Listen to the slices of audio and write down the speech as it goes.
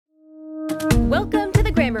Welcome to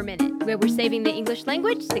the Grammar Minute, where we're saving the English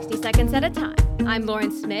language 60 seconds at a time. I'm Lauren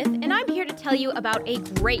Smith, and I'm here to tell you about a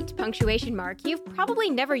great punctuation mark you've probably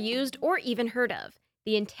never used or even heard of,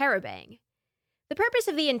 the interrobang. The purpose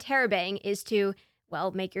of the interrobang is to,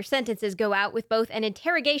 make your sentences go out with both an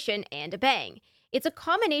interrogation and a bang. It's a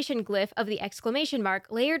combination glyph of the exclamation mark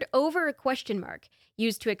layered over a question mark,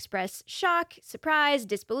 used to express shock, surprise,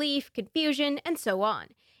 disbelief, confusion, and so on.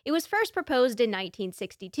 It was first proposed in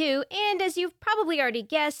 1962, and as you've probably already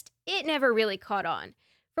guessed, it never really caught on.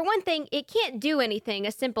 For one thing, it can't do anything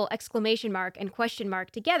a simple exclamation mark and question mark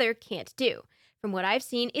together can't do. From what I've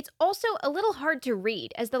seen, it's also a little hard to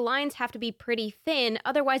read, as the lines have to be pretty thin,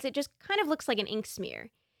 otherwise it just kind of looks like an ink smear.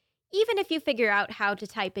 Even if you figure out how to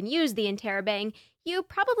type and use the interrobang, you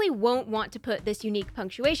probably won't want to put this unique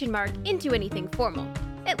punctuation mark into anything formal.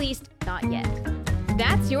 At least, not yet.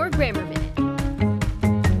 That's your Grammar Minute.